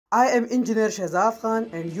I am Engineer Shahzad Khan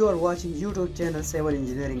and you are watching YouTube channel Civil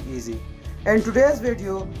Engineering Easy. In today's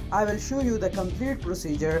video, I will show you the complete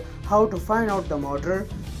procedure how to find out the mortar,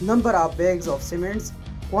 number of bags of cements,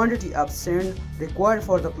 quantity of sand required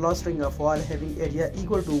for the plastering of wall having area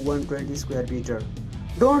equal to 120 square meter.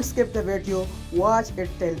 Don't skip the video, watch it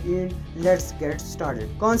till end. Let's get started.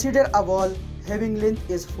 Consider a wall having length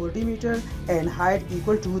is 40 meter and height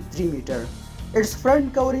equal to 3 meter. Its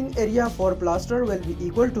front covering area for plaster will be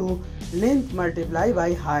equal to length multiplied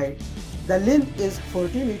by height. The length is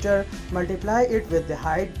 40 meter, multiply it with the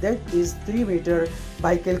height, that is 3 meter.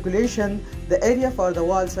 By calculation, the area for the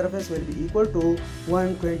wall surface will be equal to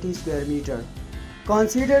 120 square meter.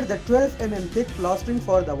 Consider the 12 mm thick plastering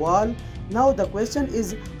for the wall. Now the question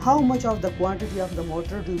is, how much of the quantity of the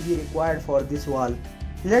mortar to be required for this wall?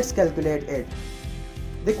 Let's calculate it.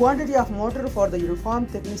 The quantity of mortar for the uniform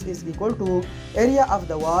thickness is equal to area of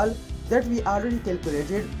the wall that we already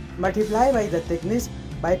calculated, multiply by the thickness.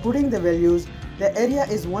 By putting the values, the area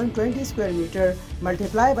is 120 square meter,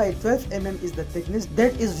 multiply by 12 mm is the thickness,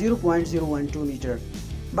 that is 0.012 meter.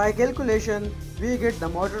 By calculation, we get the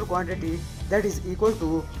mortar quantity that is equal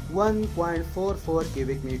to 1.44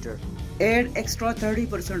 cubic meter. Add extra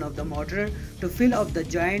 30% of the mortar to fill up the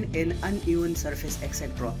joint in uneven surface,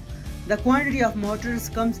 etc. The quantity of mortars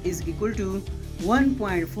comes is equal to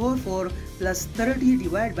 1.44 plus 30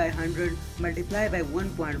 divided by 100 multiplied by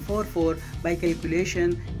 1.44. By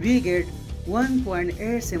calculation, we get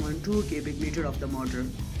 1.872 cubic meter of the mortar.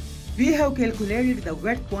 We have calculated the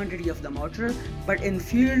wet quantity of the mortar, but in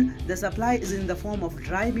field the supply is in the form of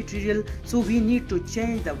dry material, so we need to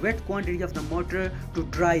change the wet quantity of the mortar to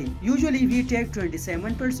dry. Usually we take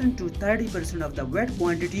 27% to 30% of the wet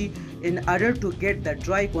quantity in order to get the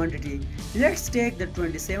dry quantity. Let's take the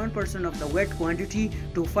 27% of the wet quantity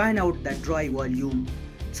to find out the dry volume.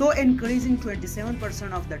 So increasing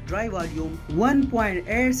 27% of the dry volume,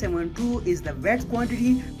 1.872 is the wet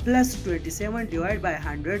quantity plus 27 divided by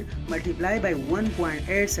 100 multiplied by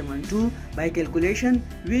 1.872. By calculation,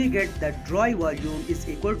 we get the dry volume is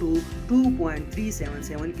equal to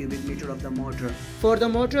 2.377 cubic meter of the mortar. For the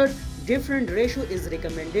mortar, different ratio is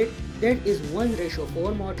recommended, that is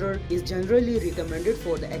 1:4 mortar is generally recommended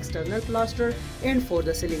for the external plaster and for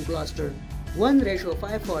the ceiling plaster.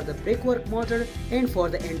 1:5 for the brickwork mortar and for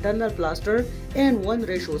the internal plaster, and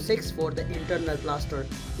 1:6 for the internal plaster.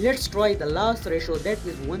 Let's try the last ratio, that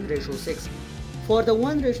is 1:6. For the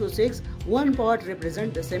 1:6, 1 part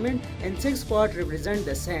represent the cement and 6 part represent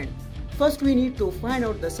the sand. First we need to find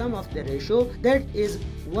out the sum of the ratio, that is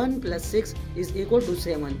 1 plus 6 is equal to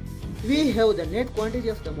 7. We have the net quantity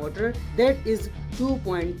of the mortar, that is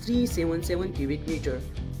 2.377 cubic meter.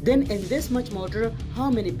 Then in this much mortar, how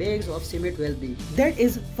many bags of cement will be? That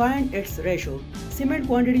is, find its ratio. Cement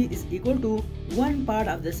quantity is equal to 1 part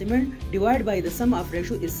of the cement divided by the sum of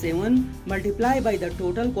ratio is 7 multiplied by the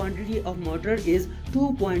total quantity of mortar is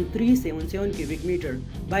 2.377 cubic meter.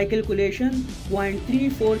 By calculation,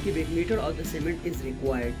 0.34 cubic meter of the cement is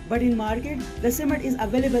required. But in market, the cement is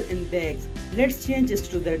available in bags. Let's change this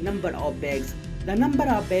to the number of bags. The number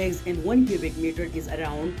of bags in 1 cubic meter is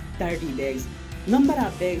around 30 bags. Number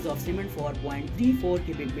of bags of cement for 0.34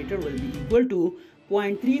 cubic meter will be equal to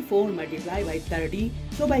 0.34 multiplied by 30.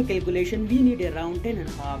 So by calculation, we need around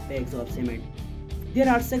 10.5 bags of cement. There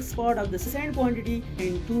are 6 parts of the sand quantity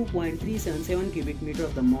in 2.377 cubic meter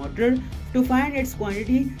of the mortar. To find its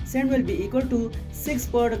quantity, sand will be equal to 6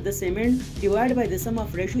 parts of the cement divided by the sum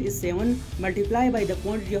of ratio is 7 multiplied by the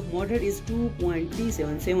quantity of mortar is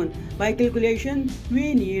 2.377. By calculation,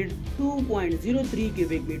 we need 2.03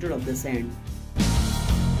 cubic meter of the sand.